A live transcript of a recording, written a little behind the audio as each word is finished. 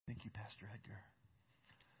Thank you, Pastor Edgar.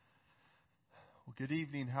 Well, good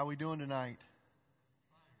evening. How are we doing tonight?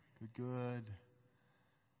 Good.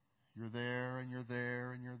 You're there, and you're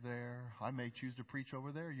there, and you're there. I may choose to preach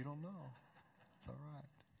over there. You don't know. It's all right.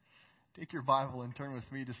 Take your Bible and turn with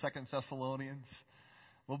me to 2 Thessalonians.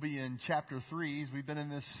 We'll be in chapter 3. We've been in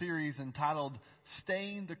this series entitled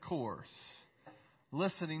Staying the Course,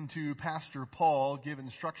 listening to Pastor Paul give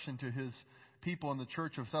instruction to his people in the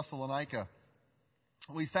church of Thessalonica.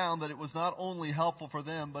 We found that it was not only helpful for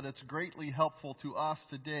them, but it's greatly helpful to us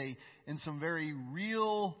today in some very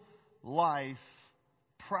real life,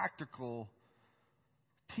 practical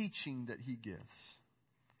teaching that he gives.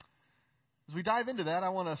 As we dive into that, I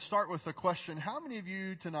want to start with a question. How many of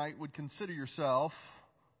you tonight would consider yourself,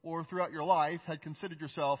 or throughout your life, had considered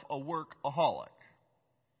yourself a workaholic?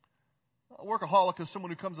 A workaholic is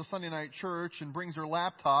someone who comes to Sunday night church and brings their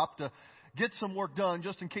laptop to get some work done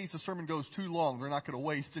just in case the sermon goes too long. They're not going to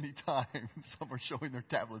waste any time. Some are showing their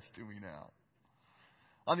tablets to me now.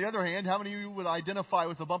 On the other hand, how many of you would identify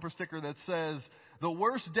with a bumper sticker that says, the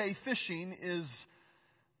worst day fishing is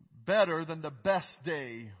better than the best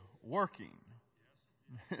day working?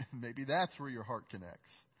 Maybe that's where your heart connects.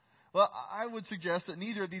 Well, I would suggest that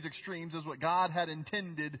neither of these extremes is what God had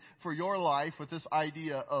intended for your life with this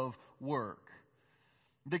idea of work.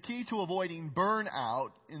 The key to avoiding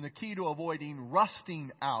burnout and the key to avoiding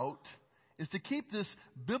rusting out is to keep this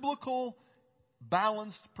biblical,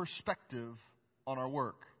 balanced perspective on our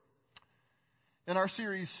work. In our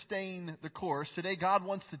series, Staying the Course, today God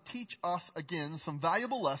wants to teach us again some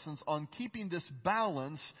valuable lessons on keeping this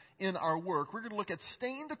balance in our work. We're going to look at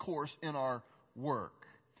staying the course in our work.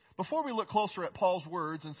 Before we look closer at Paul's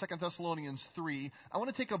words in 2 Thessalonians 3, I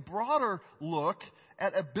want to take a broader look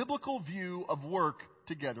at a biblical view of work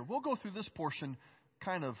together. We'll go through this portion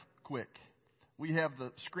kind of quick. We have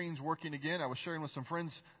the screens working again. I was sharing with some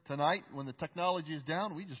friends tonight. When the technology is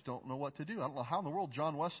down, we just don't know what to do. I don't know how in the world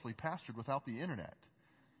John Wesley pastored without the internet,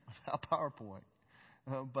 without PowerPoint.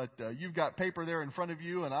 But you've got paper there in front of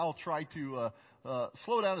you, and I'll try to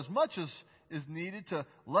slow down as much as is needed to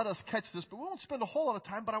let us catch this. But we won't spend a whole lot of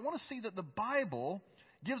time. But I want to see that the Bible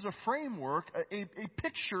gives a framework, a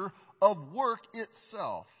picture of work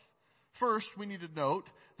itself. First, we need to note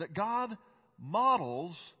that God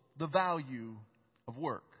models the value of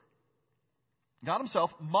work. God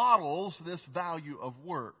himself models this value of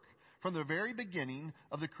work. From the very beginning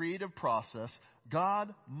of the creative process,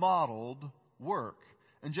 God modeled work.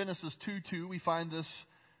 In Genesis 2:2, we find this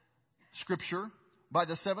scripture. By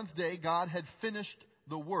the seventh day, God had finished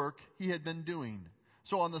the work he had been doing.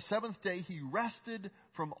 So on the seventh day, he rested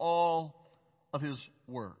from all of his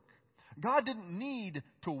work. God didn't need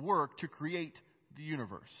to work to create the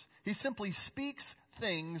universe. He simply speaks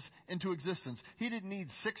things into existence. He didn't need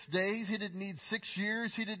 6 days. He didn't need 6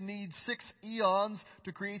 years. He didn't need 6 eons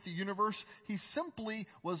to create the universe. He simply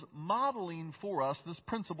was modeling for us this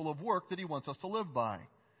principle of work that he wants us to live by.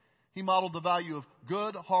 He modeled the value of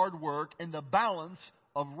good, hard work and the balance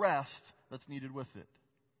of rest that's needed with it.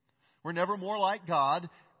 We're never more like God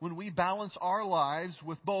when we balance our lives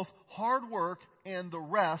with both hard work and the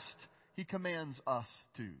rest he commands us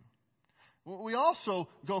to. We also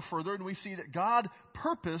go further and we see that God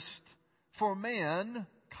purposed for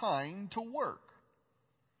mankind to work.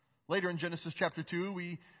 Later in Genesis chapter 2,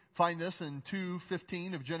 we find this in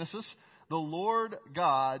 2:15 of Genesis. The Lord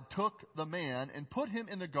God took the man and put him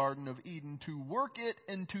in the Garden of Eden to work it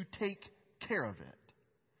and to take care of it.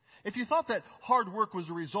 If you thought that hard work was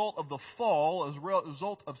a result of the fall, as a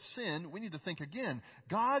result of sin, we need to think again.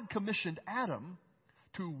 God commissioned Adam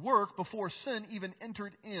to work before sin even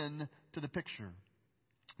entered into the picture.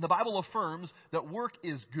 The Bible affirms that work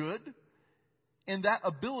is good, and that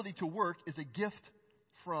ability to work is a gift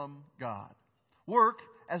from God. Work,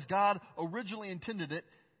 as God originally intended it,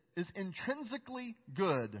 is intrinsically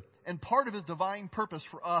good and part of his divine purpose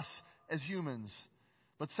for us as humans.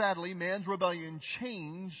 But sadly, man's rebellion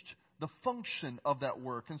changed the function of that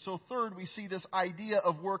work. And so third, we see this idea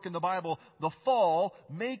of work in the Bible. The fall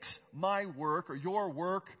makes my work or your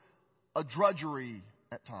work a drudgery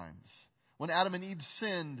at times. When Adam and Eve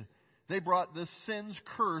sinned, they brought this sin's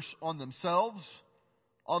curse on themselves,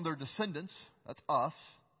 on their descendants, that's us,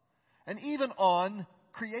 and even on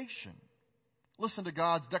creation. Listen to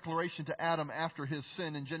God's declaration to Adam after his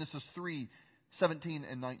sin in Genesis 3:17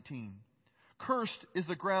 and 19. Cursed is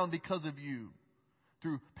the ground because of you.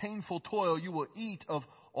 Through painful toil you will eat of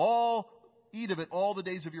it all the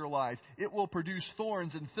days of your life. It will produce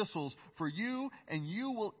thorns and thistles for you, and you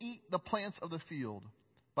will eat the plants of the field.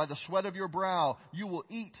 By the sweat of your brow you will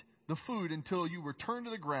eat the food until you return to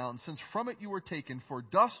the ground, since from it you were taken, for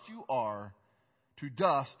dust you are, To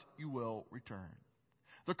dust you will return.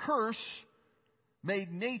 The curse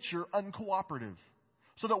made nature uncooperative,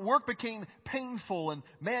 so that work became painful and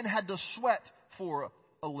man had to sweat for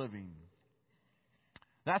a living.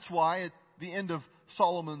 That's why at the end of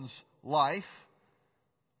Solomon's life,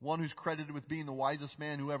 one who's credited with being the wisest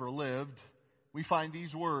man who ever lived, we find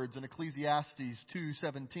these words in Ecclesiastes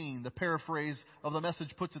 2:17. The paraphrase of the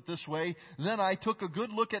Message puts it this way: "Then I took a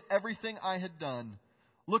good look at everything I had done,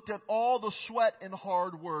 looked at all the sweat and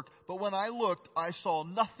hard work, but when I looked, I saw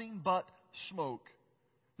nothing but smoke."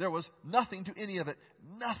 There was nothing to any of it.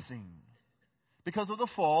 Nothing. Because of the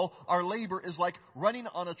fall, our labor is like running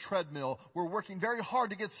on a treadmill. We're working very hard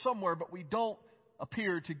to get somewhere, but we don't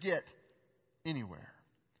appear to get anywhere.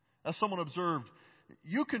 As someone observed,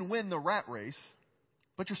 you can win the rat race,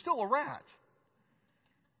 but you're still a rat.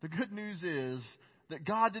 The good news is that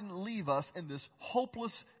God didn't leave us in this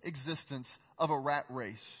hopeless existence of a rat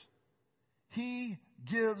race. He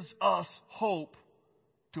gives us hope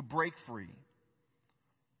to break free.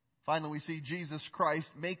 Finally, we see Jesus Christ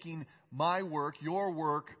making my work, your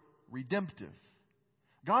work, redemptive.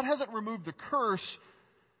 God hasn't removed the curse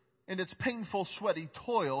and its painful, sweaty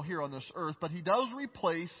toil here on this earth, but He does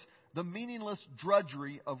replace the meaningless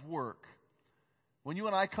drudgery of work. When you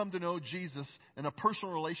and I come to know Jesus in a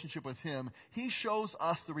personal relationship with Him, He shows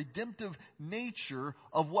us the redemptive nature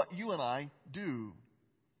of what you and I do.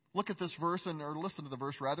 Look at this verse, or listen to the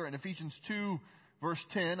verse rather, in Ephesians 2, verse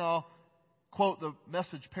 10. I'll quote the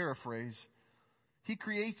Message paraphrase. He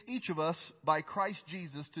creates each of us by Christ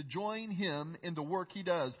Jesus to join Him in the work He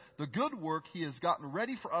does, the good work He has gotten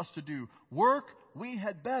ready for us to do, work we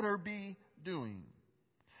had better be doing.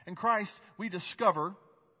 In Christ, we discover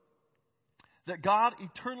that God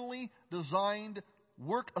eternally designed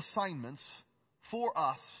work assignments for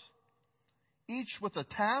us, each with a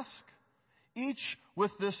task, each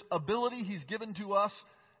with this ability He's given to us,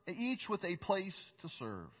 each with a place to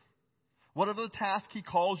serve. Whatever the task He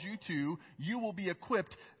calls you to, you will be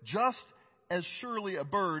equipped just as surely a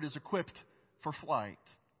bird is equipped for flight.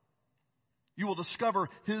 You will discover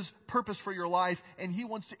His purpose for your life, and He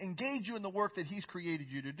wants to engage you in the work that He's created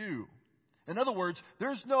you to do. In other words,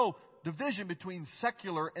 there's no division between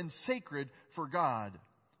secular and sacred for God.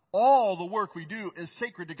 All the work we do is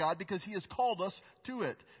sacred to God because He has called us to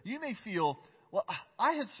it. You may feel, well,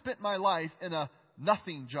 I had spent my life in a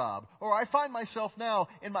nothing job, or I find myself now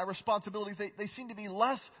in my responsibilities, they seem to be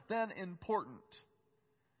less than important.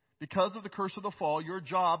 Because of the curse of the fall, your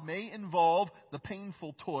job may involve the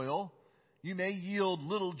painful toil. You may yield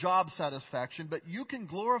little job satisfaction, but you can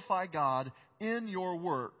glorify God in your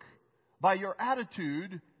work by your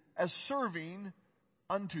attitude as serving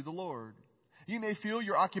unto the Lord. You may feel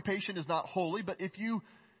your occupation is not holy, but if you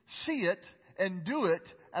see it and do it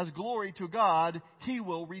as glory to God, He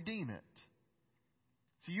will redeem it.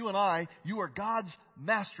 So you and I, you are God's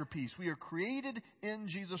masterpiece. We are created in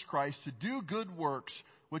Jesus Christ to do good works,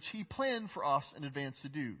 which He planned for us in advance to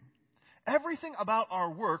do. Everything about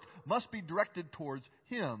our work must be directed towards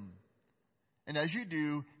Him. And as you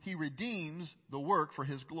do, He redeems the work for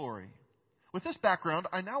His glory. With this background,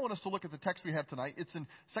 I now want us to look at the text we have tonight. It's in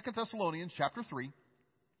 2 Thessalonians chapter 3.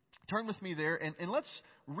 Turn with me there, and let's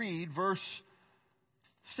read verse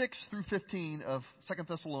 6 through 15 of 2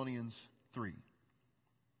 Thessalonians 3.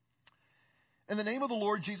 In the name of the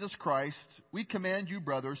Lord Jesus Christ, we command you,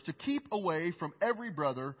 brothers, to keep away from every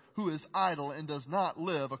brother who is idle and does not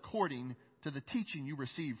live according to the teaching you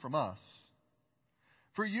received from us.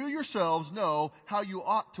 For you yourselves know how you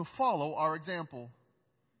ought to follow our example.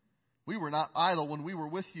 We were not idle when we were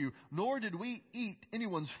with you, nor did we eat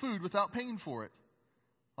anyone's food without paying for it.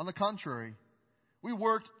 On the contrary, we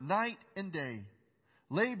worked night and day,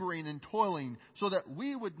 laboring and toiling, so that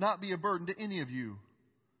we would not be a burden to any of you.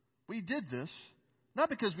 We did this, not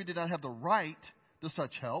because we did not have the right to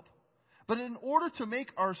such help, but in order to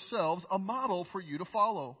make ourselves a model for you to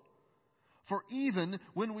follow. For even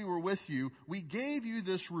when we were with you, we gave you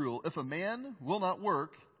this rule: if a man will not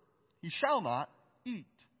work, he shall not eat.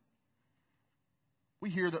 We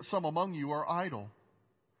hear that some among you are idle.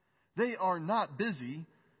 They are not busy,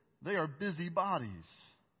 they are busybodies.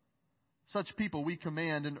 Such people we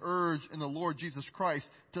command and urge in the Lord Jesus Christ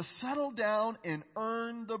to settle down and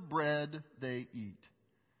earn the bread they eat.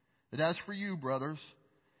 But as for you, brothers,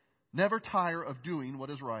 never tire of doing what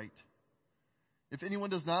is right. If anyone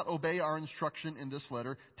does not obey our instruction in this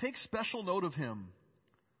letter, take special note of him.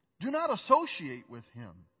 Do not associate with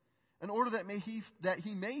him, in order that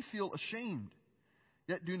he may feel ashamed.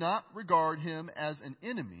 Yet do not regard him as an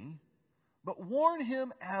enemy, but warn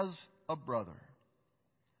him as a brother.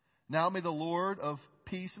 Now may the Lord of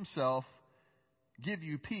peace Himself give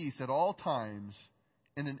you peace at all times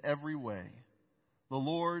and in every way. The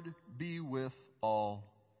Lord be with all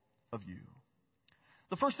of you.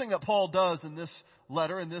 The first thing that Paul does in this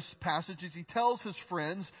letter, in this passage, is he tells his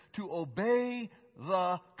friends to obey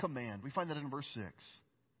the command. We find that in verse 6.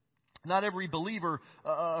 Not every believer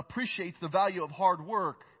appreciates the value of hard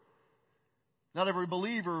work. Not every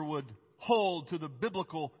believer would hold to the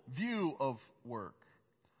biblical view of work.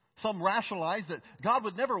 Some rationalize that God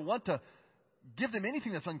would never want to give them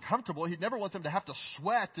anything that's uncomfortable. He'd never want them to have to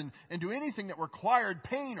sweat and do anything that required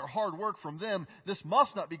pain or hard work from them. This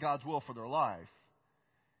must not be God's will for their life.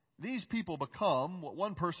 These people become what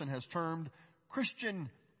one person has termed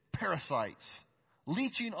Christian parasites,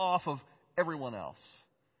 leeching off of everyone else.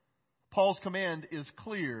 Paul's command is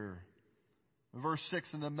clear. Verse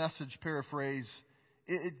 6 in the Message paraphrase,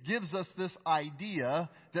 it gives us this idea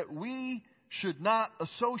that we should not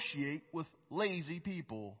associate with lazy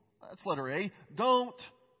people. That's letter A. Don't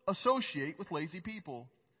associate with lazy people.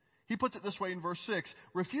 He puts it this way in verse 6.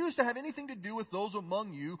 Refuse to have anything to do with those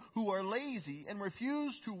among you who are lazy and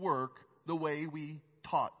refuse to work the way we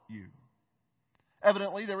taught you.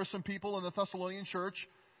 Evidently, there were some people in the Thessalonian church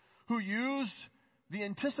who used the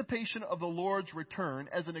anticipation of the Lord's return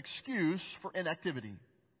as an excuse for inactivity.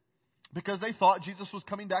 Because they thought Jesus was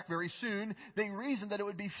coming back very soon, they reasoned that it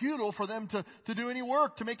would be futile for them to do any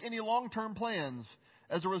work, to make any long-term plans.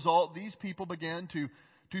 As a result, these people began to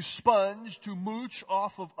sponge, to mooch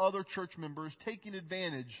off of other church members, taking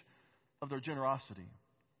advantage of their generosity.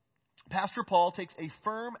 Pastor Paul takes a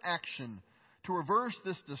firm action to reverse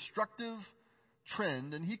this destructive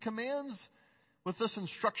trend, and he commands with this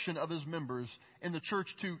instruction of his members in the church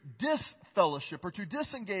to disfellowship or to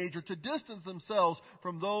disengage or to distance themselves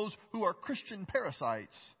from those who are Christian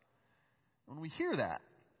parasites. When we hear that,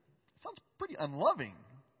 it sounds pretty unloving.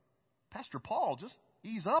 Pastor Paul, just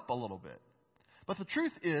ease up a little bit. But the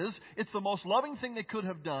truth is, it's the most loving thing they could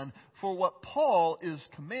have done, for what Paul is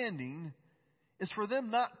commanding is for them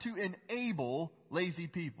not to enable lazy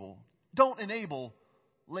people. Don't enable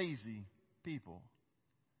lazy people.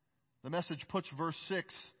 The Message puts verse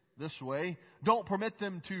 6 this way. Don't permit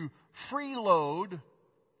them to freeload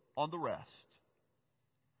on the rest.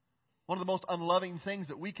 One of the most unloving things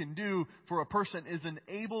that we can do for a person is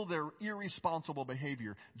enable their irresponsible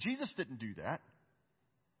behavior. Jesus didn't do that.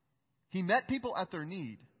 He met people at their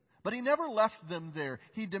need, but He never left them there.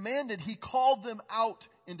 He called them out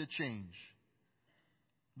into change.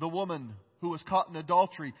 The woman who was caught in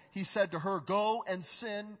adultery, He said to her, "Go and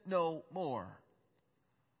sin no more."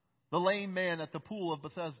 The lame man at the pool of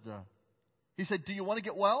Bethesda, He said, "Do you want to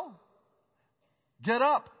get well? Get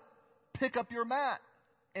up, pick up your mat,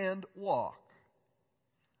 and walk."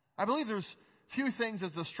 I believe there's few things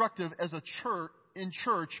as destructive as in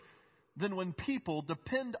church than when people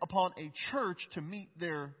depend upon a church to meet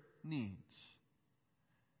their needs.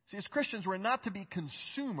 See, as Christians, we're not to be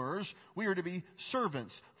consumers. We are to be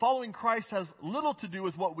servants. Following Christ has little to do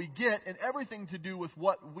with what we get and everything to do with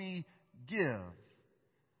what we give.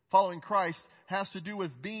 Following Christ has to do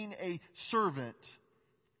with being a servant.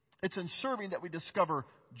 It's in serving that we discover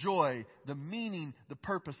joy, the meaning, the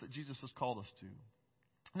purpose that Jesus has called us to.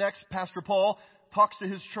 Next, Pastor Paul talks to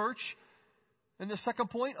his church in the second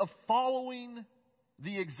point of following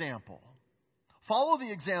the example. Follow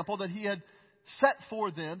the example that he had set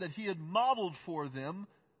for them, that he had modeled for them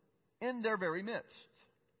in their very midst.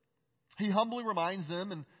 He humbly reminds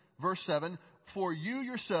them in verse 7, "For you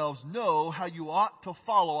yourselves know how you ought to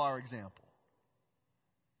follow our example."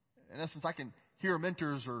 In essence, I can hear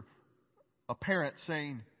mentors or a parent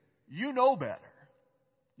saying, "You know better.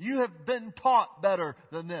 You have been taught better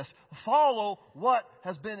than this. Follow what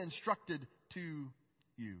has been instructed to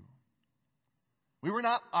you." We were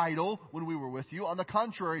not idle when we were with you. On the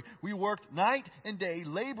contrary, we worked night and day,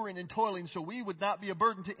 laboring and toiling, so we would not be a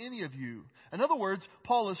burden to any of you. In other words,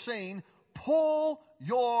 Paul is saying, pull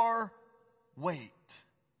your weight.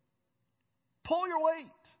 Pull your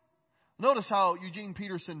weight. Notice how Eugene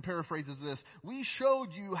Peterson paraphrases this. "We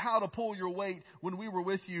showed you how to pull your weight when we were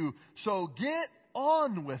with you, so get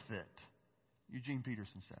on with it," Eugene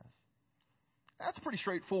Peterson says. That's pretty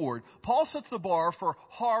straightforward. Paul sets the bar for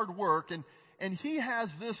hard work, and he has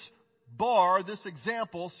this bar, this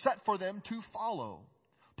example, set for them to follow.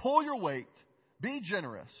 Pull your weight. Be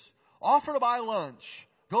generous. Offer to buy lunch.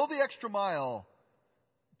 Go the extra mile.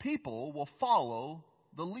 People will follow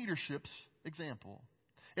the leadership's example.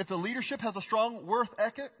 If the leadership has a strong work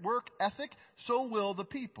ethic, so will the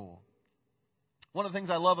people. One of the things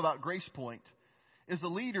I love about Grace Point is the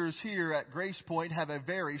leaders here at Grace Point have a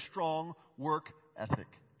very strong work ethic.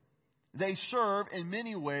 They serve in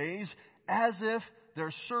many ways as if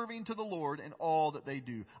they're serving to the Lord in all that they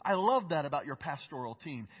do. I love that about your pastoral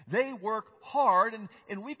team. They work hard,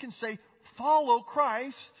 and we can say, follow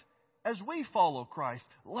Christ as we follow Christ.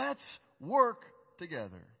 Let's work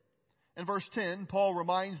together. In verse 10, Paul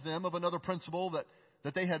reminds them of another principle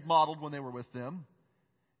that they had modeled when they were with them.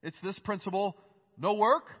 It's this principle: no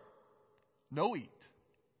work, no eat.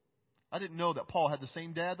 I didn't know that Paul had the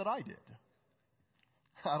same dad that I did.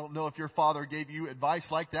 I don't know if your father gave you advice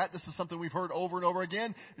like that. This is something we've heard over and over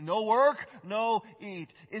again. No work, no eat.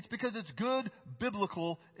 It's because it's good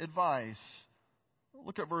biblical advice.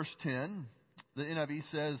 Look at verse 10. The NIV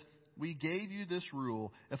says, we gave you this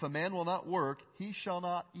rule: if a man will not work, he shall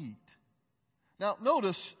not eat. Now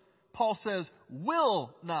notice, Paul says,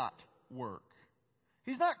 will not work.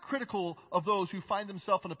 He's not critical of those who find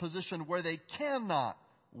themselves in a position where they cannot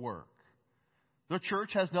work. The church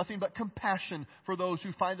has nothing but compassion for those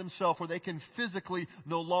who find themselves where they can physically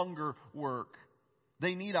no longer work.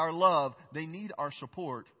 They need our love. They need our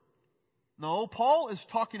support. No, Paul is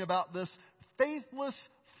talking about this faithless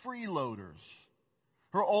freeloaders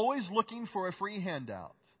who are always looking for a free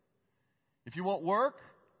handout. If you won't work,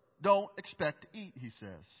 don't expect to eat, he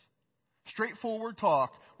says. Straightforward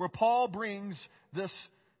talk where Paul brings this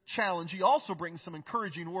challenge. He also brings some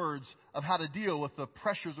encouraging words of how to deal with the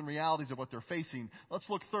pressures and realities of what they're facing. Let's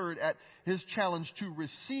look third at his challenge to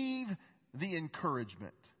receive the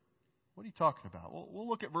encouragement. What are you talking about? Well, we'll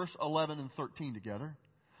look at verse 11 and 13 together.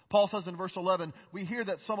 Paul says in verse 11, we hear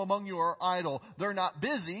that some among you are idle. They're not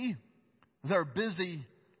busy. They're busy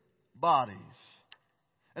bodies.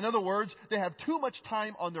 In other words, they have too much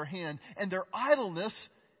time on their hand, and their idleness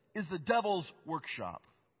is the devil's workshop.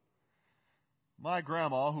 My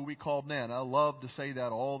grandma, who we called Nana, loved to say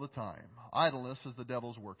that all the time. Idleness is the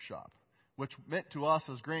devil's workshop, which meant to us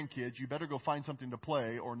as grandkids, you better go find something to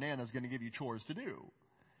play or Nana's going to give you chores to do.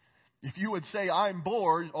 If you would say, I'm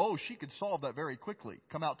bored, oh, she could solve that very quickly.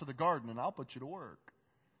 Come out to the garden and I'll put you to work.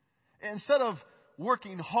 Instead of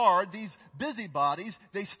working hard, these busybodies,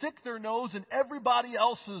 they stick their nose in everybody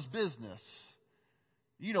else's business.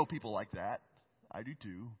 You know people like that. I do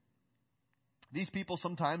too. These people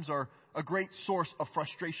sometimes are a great source of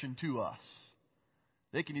frustration to us.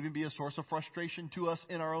 They can even be a source of frustration to us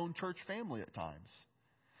in our own church family at times.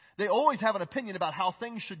 They always have an opinion about how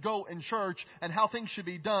things should go in church and how things should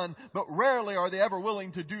be done, but rarely are they ever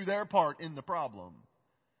willing to do their part in the problem.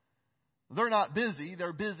 They're not busy,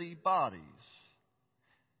 they're busy bodies.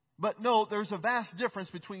 But no, there's a vast difference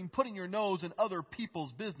between putting your nose in other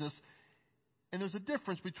people's business, and there's a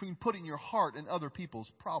difference between putting your heart in other people's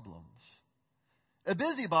problems. A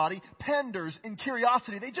busybody panders in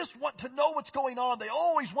curiosity. They just want to know what's going on. They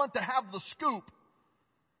always want to have the scoop.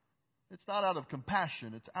 It's not out of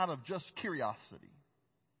compassion. It's out of just curiosity.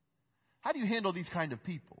 How do you handle these kind of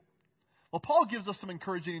people? Well, Paul gives us some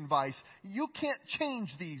encouraging advice. You can't change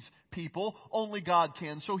these people. Only God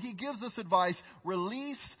can. So he gives us advice.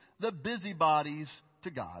 Release the busybodies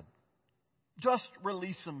to God. Just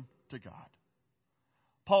release them to God.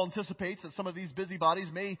 Paul anticipates that some of these busybodies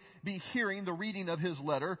may be hearing the reading of his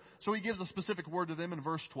letter, so he gives a specific word to them in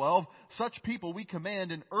verse 12. Such people we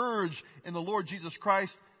command and urge in the Lord Jesus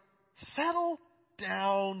Christ, settle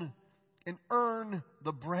down and earn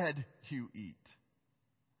the bread you eat.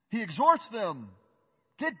 He exhorts them,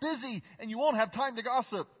 get busy and you won't have time to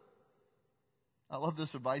gossip. I love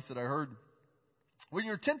this advice that I heard. When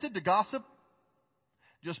you're tempted to gossip,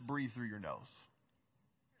 just breathe through your nose.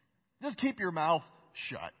 Just keep your mouth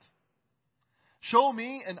shut. Show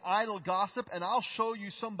me an idle gossip and I'll show you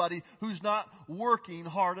somebody who's not working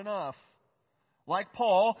hard enough. Like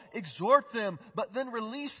Paul, exhort them, but then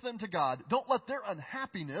release them to God. Don't let their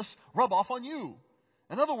unhappiness rub off on you.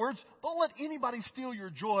 In other words, don't let anybody steal your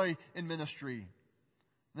joy in ministry.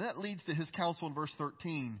 And that leads to his counsel in verse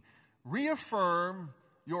 13. Reaffirm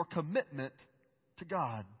your commitment to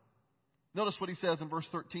God. Notice what he says in verse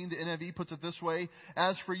 13. The NIV puts it this way.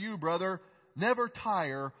 As for you, brother, never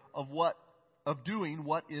tire of doing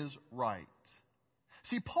what is right.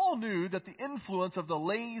 See, Paul knew that the influence of the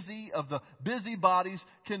lazy, of the busybodies,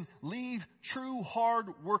 can leave true,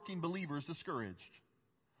 hard-working believers discouraged.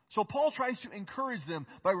 So Paul tries to encourage them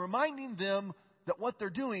by reminding them that what they're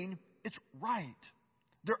doing, it's right.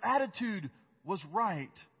 Their attitude was right.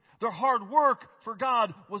 Their hard work for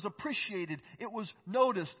God was appreciated. It was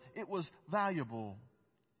noticed. It was valuable.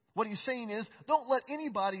 What he's saying is, don't let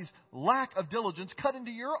anybody's lack of diligence cut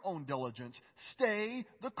into your own diligence. Stay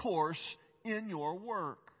the course in your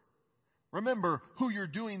work. Remember who you're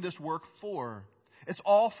doing this work for. It's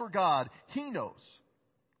all for God. He knows.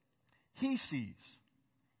 He sees.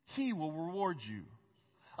 He will reward you.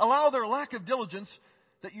 Allow their lack of diligence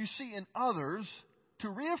that you see in others to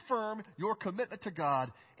reaffirm your commitment to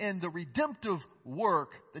God and the redemptive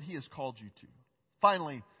work that He has called you to.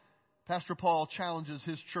 Finally, Pastor Paul challenges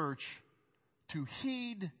his church to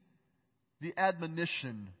heed the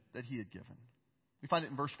admonition that he had given. We find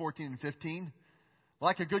it in verse 14 and 15.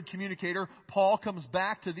 Like a good communicator, Paul comes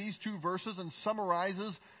back to these two verses and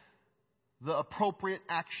summarizes the appropriate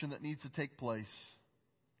action that needs to take place.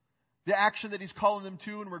 The action that he's calling them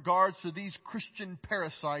to in regards to these Christian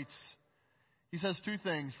parasites. He says two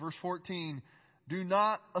things. Verse 14, do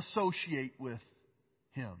not associate with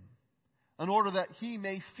him, in order that he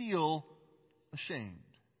may feel ashamed.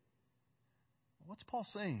 What's Paul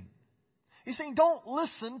saying? He's saying don't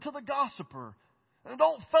listen to the gossiper. And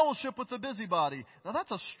don't fellowship with the busybody. Now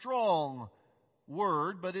that's a strong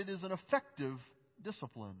word, but it is an effective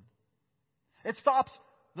discipline. It stops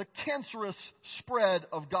the cancerous spread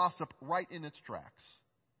of gossip right in its tracks.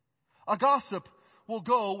 A gossip will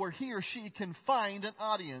go where he or she can find an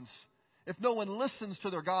audience. If no one listens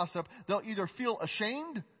to their gossip, they'll either feel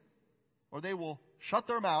ashamed or they will shut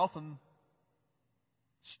their mouth and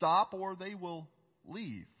stop, or they will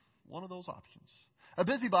leave. One of those options. A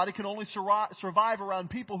busybody can only survive around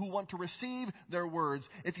people who want to receive their words.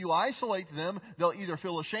 If you isolate them, they'll either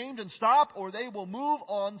feel ashamed and stop, or they will move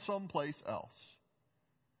on someplace else.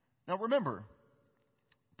 Now remember,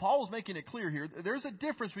 Paul is making it clear here, there's a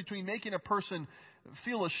difference between making a person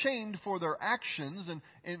feel ashamed for their actions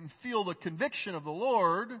and feel the conviction of the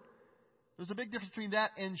Lord. There's a big difference between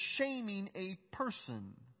that and shaming a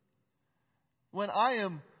person. When I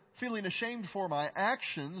am feeling ashamed for my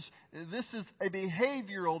actions, this is a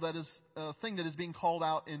behavioral thing that is being called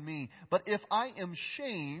out in me. But if I am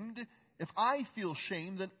shamed, if I feel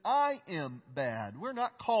shame, then I am bad. We're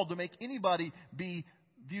not called to make anybody be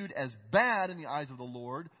viewed as bad in the eyes of the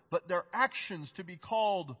Lord, but their actions to be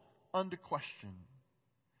called unto question.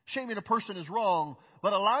 Shaming a person is wrong,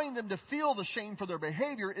 but allowing them to feel the shame for their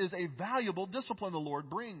behavior is a valuable discipline the Lord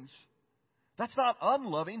brings. That's not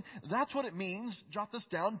unloving. That's what it means, jot this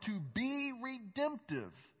down, to be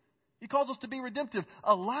redemptive. He calls us to be redemptive.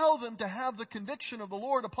 Allow them to have the conviction of the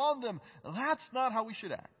Lord upon them. That's not how we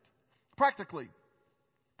should act. Practically,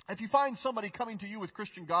 if you find somebody coming to you with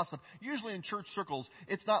Christian gossip, usually in church circles,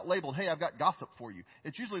 it's not labeled, hey, I've got gossip for you.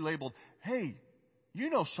 It's usually labeled, hey, you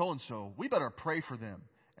know so-and-so. We better pray for them.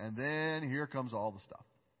 And then here comes all the stuff.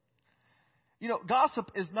 You know,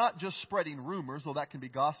 gossip is not just spreading rumors, though that can be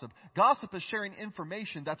gossip. Gossip is sharing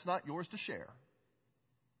information that's not yours to share,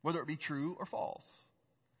 whether it be true or false.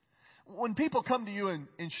 When people come to you and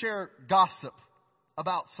share gossip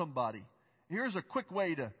about somebody, here's a quick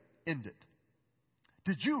way to end it.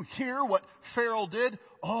 Did you hear what Farrell did?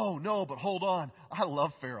 Oh, no, but hold on. I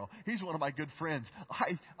love Farrell. He's one of my good friends.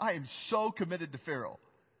 I am so committed to Farrell.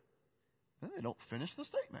 Then they don't finish the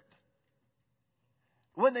statement.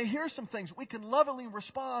 When they hear some things, we can lovingly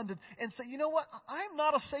respond and say, you know what? I'm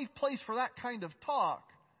not a safe place for that kind of talk.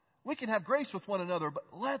 We can have grace with one another, but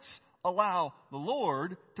let's allow the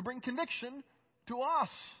Lord to bring conviction to us.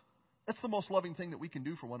 That's the most loving thing that we can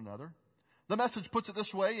do for one another. The Message puts it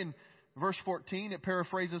this way in verse 14. It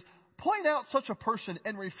paraphrases, point out such a person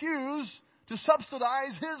and refuse to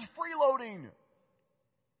subsidize his freeloading.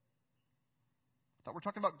 I thought we're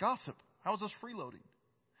talking about gossip. How is this freeloading?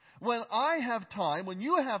 When I have time, when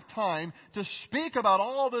you have time to speak about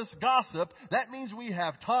all this gossip, that means we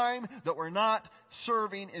have time that we're not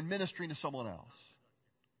serving and ministering to someone else.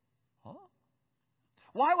 Huh?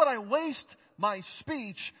 Why would I waste my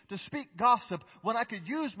speech to speak gossip when I could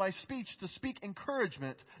use my speech to speak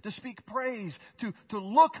encouragement, to speak praise, to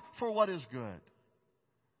look for what is good?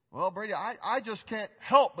 Well, Brady, I just can't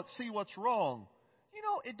help but see what's wrong. You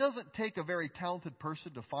know, it doesn't take a very talented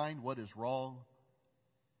person to find what is wrong.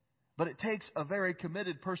 But it takes a very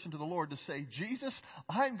committed person to the Lord to say, Jesus,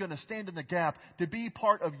 I'm going to stand in the gap to be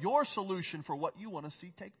part of your solution for what you want to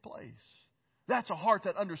see take place. That's a heart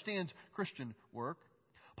that understands Christian work.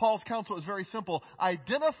 Paul's counsel is very simple.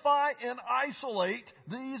 Identify and isolate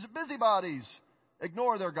these busybodies.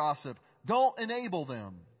 Ignore their gossip. Don't enable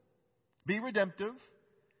them. Be redemptive.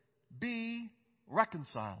 Be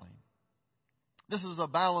reconciling. This is a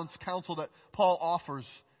balanced counsel that Paul offers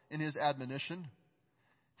in his admonition.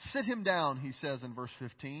 Sit him down, he says in verse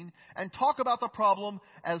 15, and talk about the problem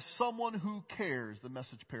as someone who cares. The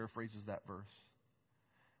Message paraphrases that verse.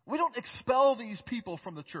 We don't expel these people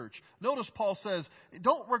from the church. Notice Paul says,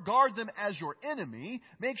 don't regard them as your enemy.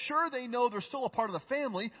 Make sure they know they're still a part of the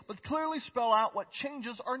family, but clearly spell out what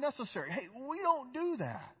changes are necessary. Hey, we don't do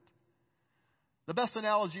that. The best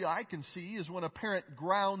analogy I can see is when a parent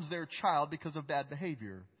grounds their child because of bad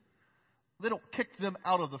behavior. They don't kick them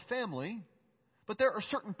out of the family. But there are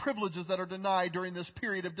certain privileges that are denied during this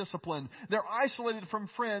period of discipline. They're isolated from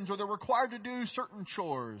friends, or they're required to do certain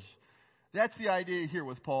chores. That's the idea here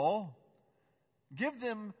with Paul. Give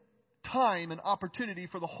them time and opportunity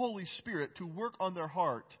for the Holy Spirit to work on their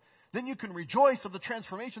heart. Then you can rejoice of the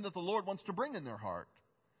transformation that the Lord wants to bring in their heart.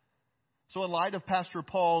 So in light of Pastor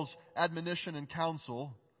Paul's admonition and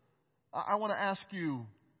counsel, I want to ask you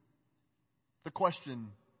the question,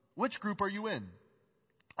 which group are you in?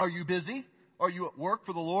 Are you busy? Are you at work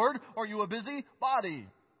for the Lord? Are you a busy body?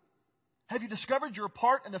 Have you discovered your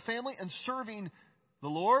part in the family and serving the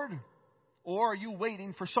Lord? Or are you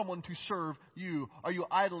waiting for someone to serve you? Are you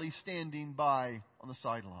idly standing by on the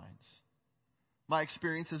sidelines? My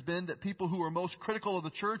experience has been that people who are most critical of the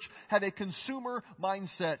church have a consumer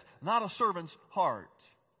mindset, not a servant's heart.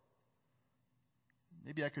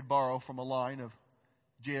 Maybe I could borrow from a line of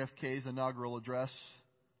JFK's inaugural address.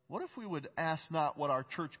 What if we would ask not what our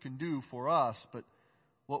church can do for us, but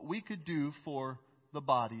what we could do for the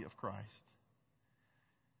body of Christ?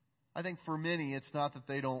 I think for many, it's not that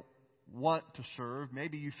they don't want to serve.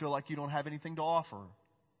 Maybe you feel like you don't have anything to offer.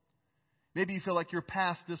 Maybe you feel like your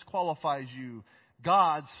past disqualifies you.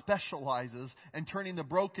 God specializes in turning the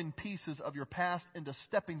broken pieces of your past into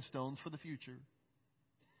stepping stones for the future.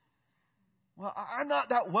 Well, I'm not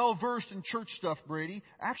that well versed in church stuff, Brady.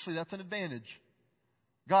 Actually, that's an advantage.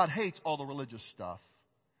 God hates all the religious stuff.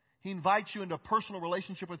 He invites you into a personal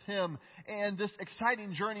relationship with Him, and this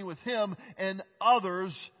exciting journey with Him and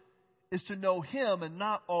others is to know Him and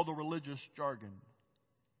not all the religious jargon.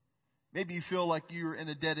 Maybe you feel like you're in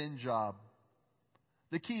a dead-end job.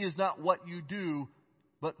 The key is not what you do,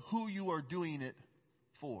 but who you are doing it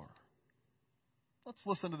for. Let's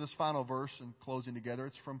listen to this final verse in closing together.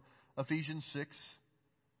 It's from Ephesians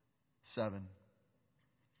 6:7.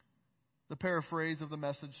 The paraphrase of the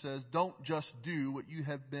message says, don't just do what you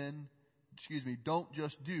have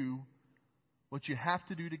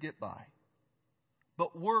to do to get by,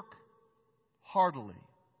 but work heartily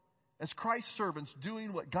as Christ's servants,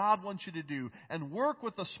 doing what God wants you to do, and work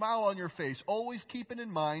with a smile on your face, always keeping in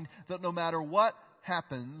mind that no matter what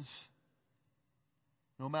happens,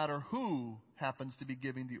 no matter who happens to be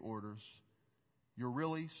giving the orders, you're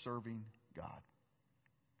really serving God.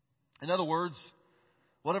 In other words,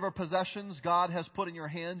 whatever possessions God has put in your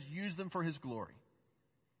hands, use them for His glory.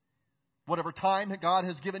 Whatever time God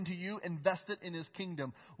has given to you, invest it in His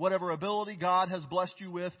kingdom. Whatever ability God has blessed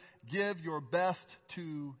you with, give your best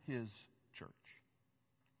to His church.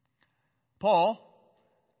 Paul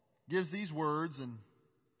gives these words in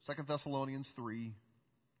 2 Thessalonians 3:6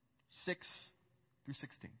 through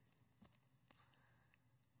 16.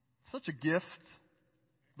 Such a gift,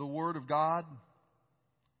 the Word of God,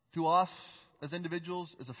 to us as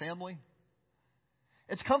individuals, as a family.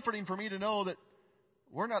 It's comforting for me to know that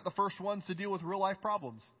we're not the first ones to deal with real life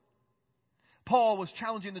problems. Paul was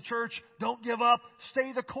challenging the church, don't give up,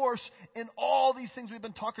 stay the course in all these things we've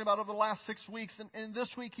been talking about over the last 6 weeks. And this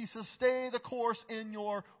week he says, stay the course in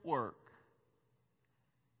your work.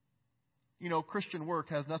 You know, Christian work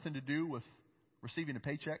has nothing to do with receiving a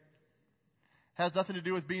paycheck. Has nothing to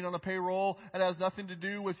do with being on a payroll. It has nothing to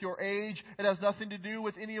do with your age. It has nothing to do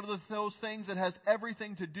with any of those things. It has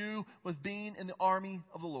everything to do with being in the army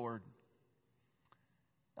of the Lord.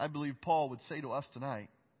 I believe Paul would say to us tonight,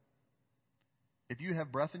 if you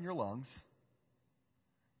have breath in your lungs,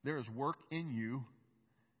 there is work in you.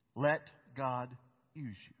 Let God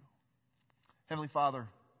use you. Heavenly Father,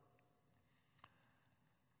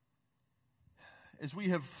 as we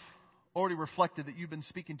have already reflected that you've been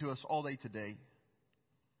speaking to us all day today,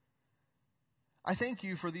 I thank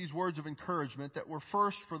you for these words of encouragement that were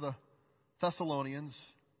first for the Thessalonians,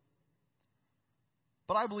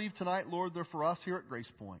 but I believe tonight, Lord, they're for us here at Grace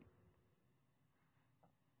Point.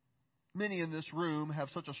 Many in this room have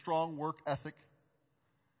such a strong work ethic.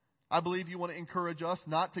 I believe you want to encourage us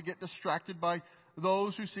not to get distracted by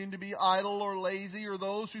those who seem to be idle or lazy, or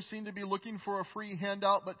those who seem to be looking for a free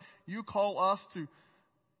handout, but you call us to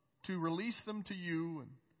release them to you and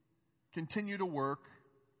continue to work,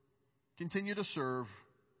 continue to serve,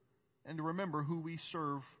 and to remember who we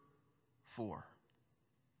serve for.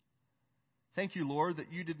 Thank you, Lord,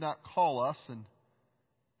 that you did not call us and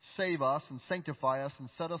save us and sanctify us and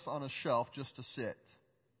set us on a shelf just to sit.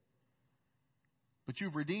 But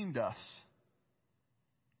you've redeemed us.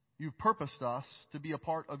 You've purposed us to be a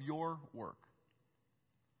part of your work.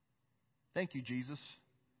 Thank you, Jesus,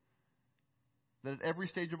 that at every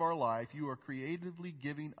stage of our life, you are creatively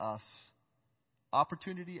giving us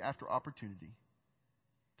opportunity after opportunity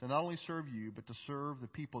to not only serve you, but to serve the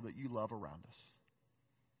people that you love around us.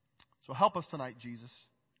 So help us tonight, Jesus,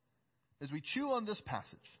 as we chew on this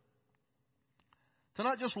passage. To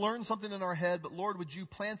not just learn something in our head, but Lord, would you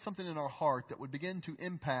plant something in our heart that would begin to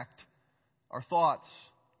impact our thoughts,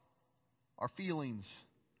 our feelings,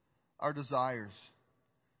 our desires.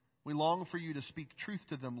 We long for you to speak truth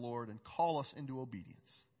to them, Lord, and call us into obedience.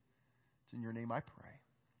 It's in your name I pray.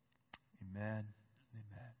 Amen.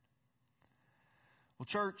 Amen. Well,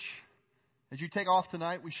 church, as you take off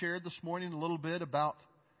tonight, we shared this morning a little bit about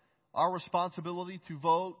our responsibility to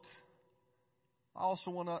vote. I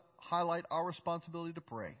also want to highlight our responsibility to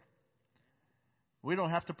pray. We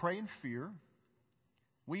don't have to pray in fear.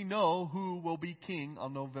 We know who will be king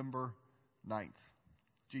on November 9th.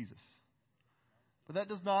 Jesus. But that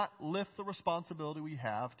does not lift the responsibility we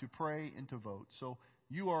have to pray and to vote. So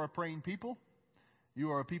you are a praying people.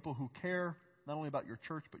 You are a people who care not only about your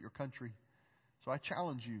church but your country. So I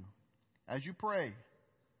challenge you, as you pray,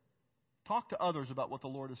 talk to others about what the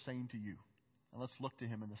Lord is saying to you. And let's look to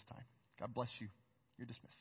Him in this time. God bless you. You're dismissed.